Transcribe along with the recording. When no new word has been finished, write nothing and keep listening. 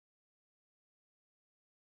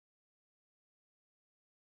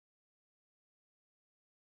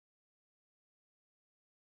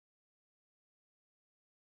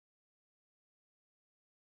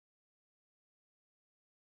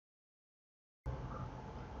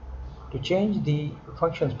To change the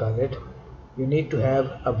functions palette, you need to have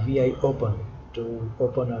a VI open. To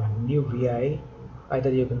open a new VI, either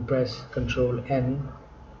you can press Ctrl N,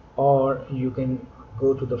 or you can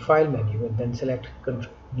go to the file menu and then select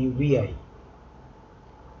new VI.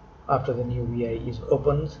 After the new VI is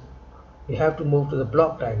opens, you have to move to the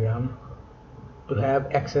block diagram to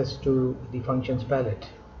have access to the functions palette.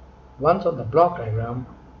 Once on the block diagram,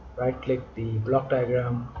 right click the block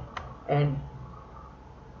diagram and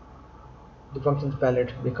the functions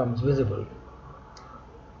palette becomes visible.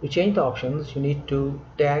 To change the options, you need to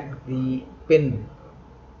tag the pin.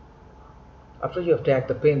 After you have tagged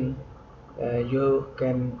the pin, you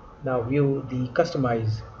can now view the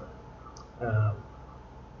customize uh,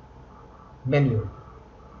 menu.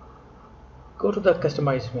 Go to the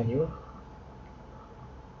customize menu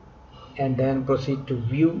and then proceed to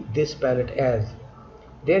view this palette as.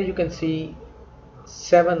 There you can see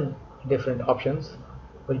 7 different options.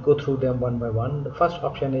 We'll go through them one by one. The first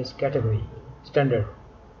option is category standard.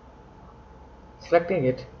 Selecting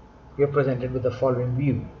it, we are presented with the following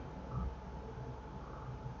view.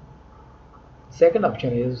 Second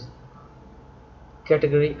option is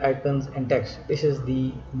category icons and text. This is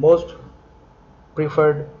the most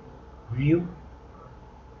preferred view.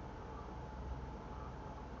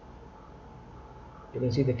 You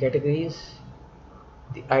can see the categories,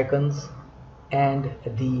 the icons and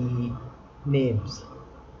the names.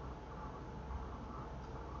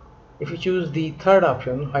 If you choose the third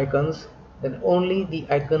option, icons, then only the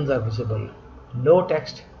icons are visible. No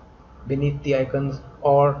text beneath the icons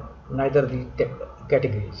or neither the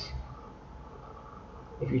categories.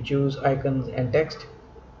 If you choose icons and text,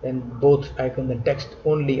 then both icons and text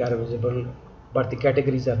only are visible, but the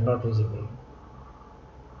categories are not visible.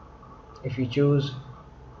 If you choose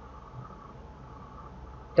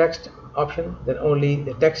text option, then only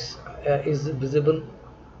the text is visible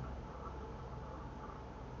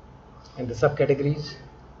and the subcategories.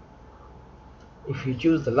 If you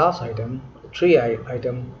choose the last item, the tree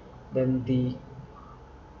item, then the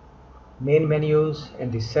main menus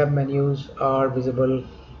and the sub menus are visible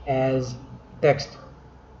as text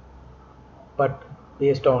but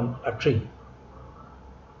based on a tree.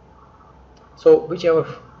 So whichever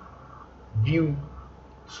view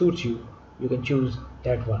suits you, you can choose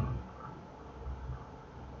that one.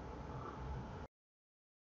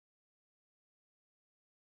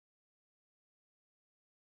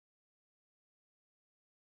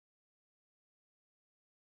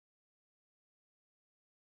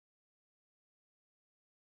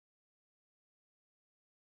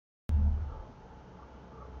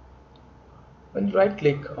 When you right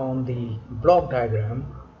click on the block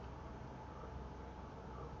diagram,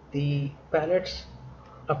 the palettes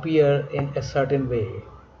appear in a certain way.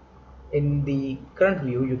 In the current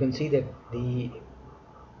view, you can see that the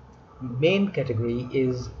main category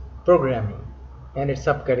is programming and its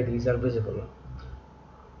subcategories are visible.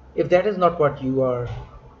 If that is not what you are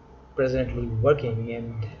presently working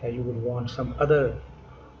and you would want some other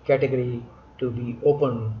category to be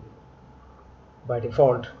open by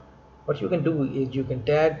default, what you can do is you can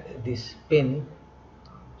tag this pin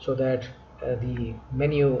so that the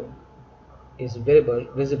menu is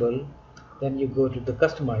visible. Then you go to the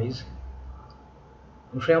customize,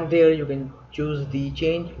 and from there you can choose the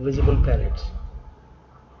change visible palettes.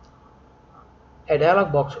 A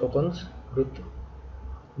dialog box opens with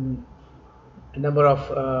a number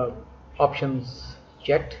of options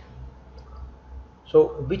checked.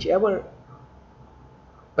 So whichever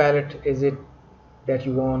palette is it that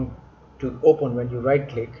you want to open, when you right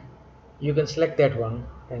click, you can select that one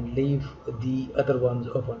and leave the other ones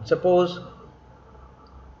open. Suppose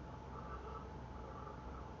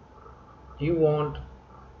you want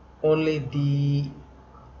only the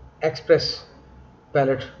express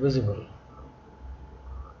palette visible.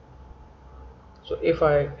 So if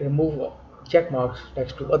I remove check marks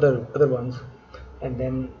next to other ones and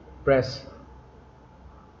then press,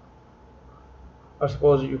 or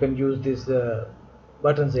suppose you can use these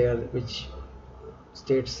buttons here which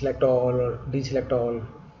states select all or deselect all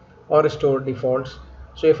or restore defaults.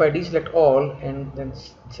 So if I deselect all and then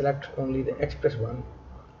select only the express one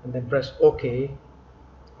and then press OK,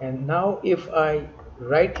 and now if I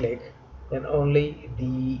right click, then only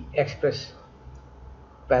the express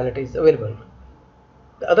palette is available.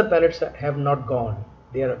 The other palettes have not gone,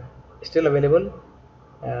 they are still available.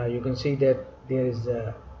 You can see that there is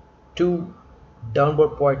 2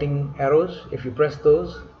 downward pointing arrows. If you press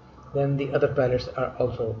those, then the other palettes are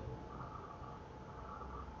also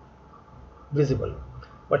visible,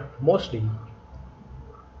 but mostly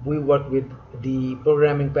we work with the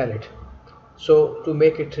programming palette. So to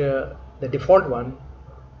make it the default one,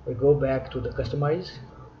 We go back to the customize,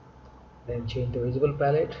 then change the visible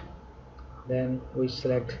palette, then we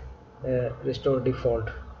select restore default.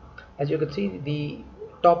 As you can see, the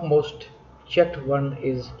topmost checked one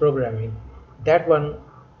is programming. That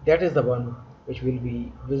is the one which will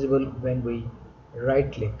be visible when we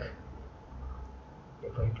right click.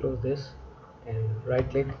 If I close this and right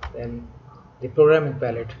click, then the programming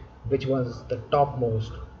palette, which was the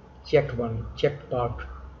topmost checked part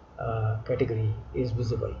category, is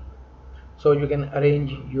visible. So you can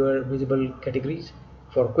arrange your visible categories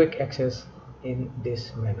for quick access in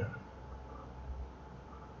this manner.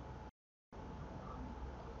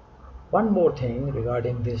 One more thing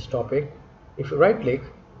regarding this topic: if you right click,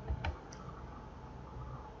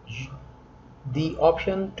 the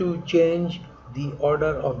option to change the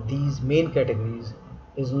order of these main categories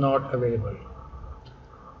is not available.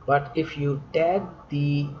 But if you tag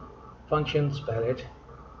the functions palette,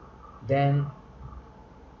 then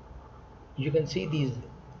you can see these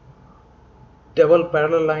double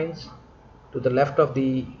parallel lines to the left of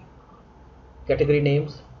the category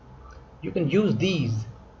names. You can use these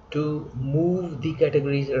to move the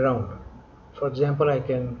categories around. For example, I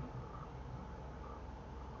can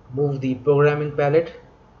move the programming palette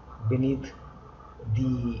beneath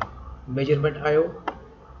the measurement IO,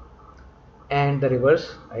 and the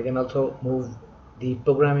reverse. I can also move the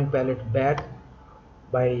programming palette back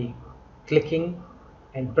by clicking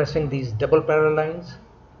and pressing these double parallel lines,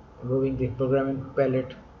 moving the programming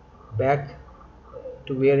palette back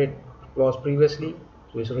to where it was previously,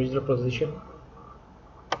 to its original position.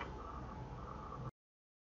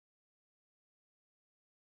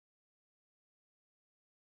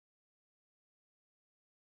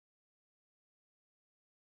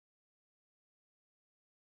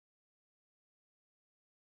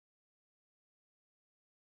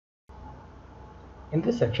 In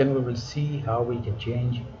this section, we will see how we can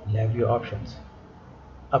change LabVIEW options.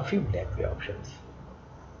 A few LabVIEW options.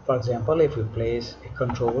 For example, if we place a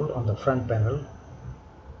control on the front panel,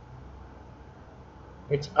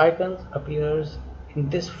 its icon appears in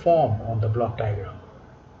this form on the block diagram.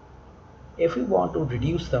 If we want to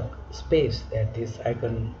reduce the space that this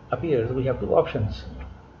icon appears, we have two options.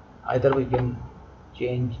 Either we can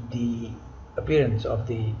change the appearance of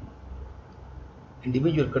the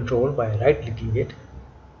individual control by right clicking it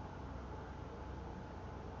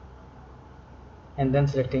and then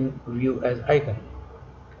selecting view as icon,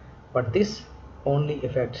 but this only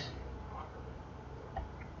affects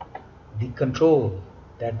the control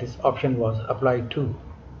that this option was applied to.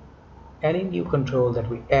 Any new control that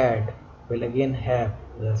we add will again have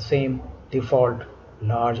the same default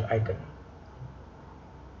large icon.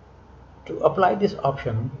 To apply this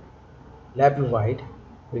option LabVIEW wide,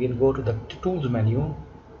 we can go to the tools menu,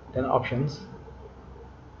 then options,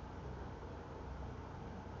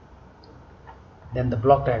 then the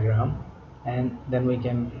block diagram, and then we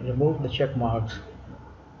can remove the check marks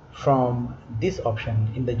from this option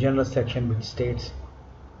in the general section which states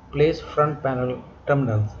place front panel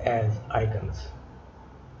terminals as icons.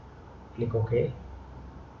 Click OK.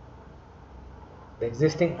 The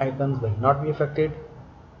existing icons will not be affected,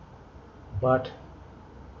 but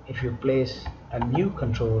if you place a new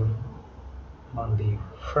control on the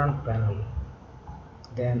front panel,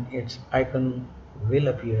 then its icon will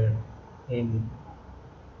appear in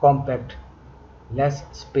compact, less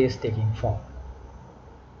space taking form.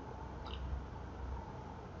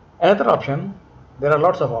 Another option, there are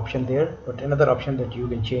lots of options there, but another option that you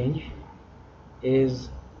can change is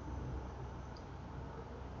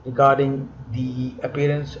regarding the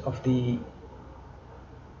appearance of the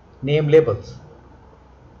name labels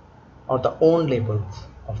or the own labels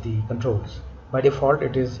of the controls. By default,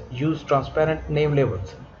 it is use transparent name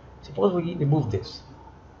labels. Suppose we remove this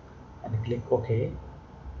and click OK,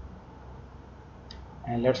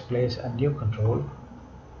 and let's place a new control.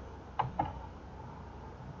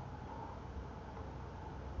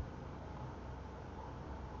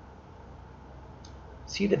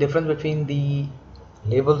 See the difference between the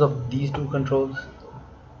labels of these two controls.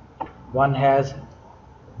 One has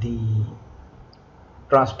the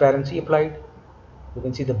transparency applied, you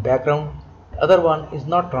can see the background. The other one is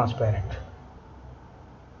not transparent,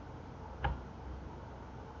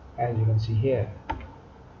 as you can see here.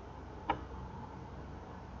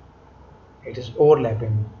 It is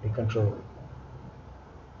overlapping the control.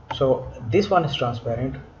 So this one is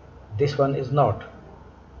transparent, this one is not.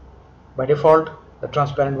 By default, the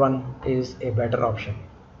transparent one is a better option.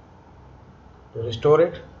 To restore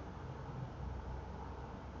it,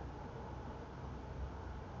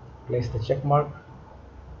 place the check mark,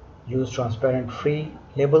 use transparent free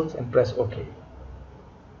labels and press OK.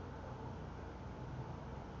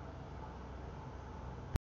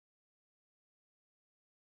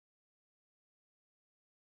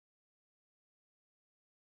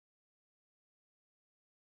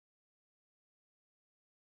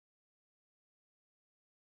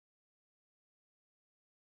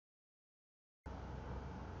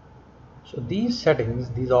 So these settings,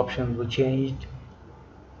 these options were changed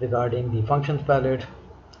regarding the functions palette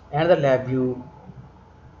and the LabVIEW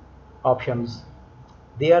options.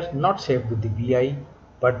 They are not saved with the VI,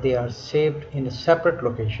 but they are saved in a separate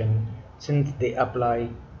location since they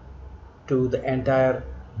apply to the entire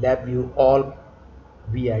LabVIEW, all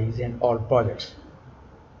VIs and all projects.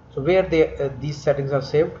 So where these settings are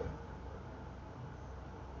saved,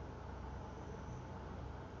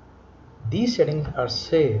 these settings are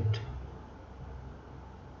saved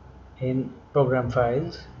in program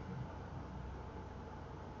files,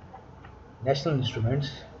 National Instruments,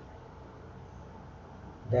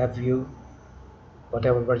 LabVIEW,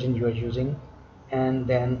 whatever version you are using, and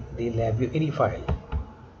then the LabVIEW ini file.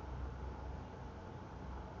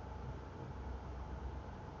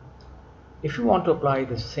 If you want to apply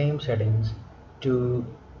the same settings to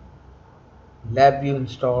LabVIEW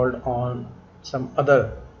installed on some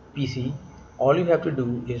other PC, all you have to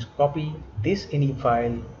do is copy this ini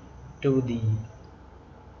file to the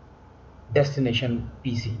destination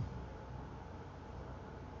PC.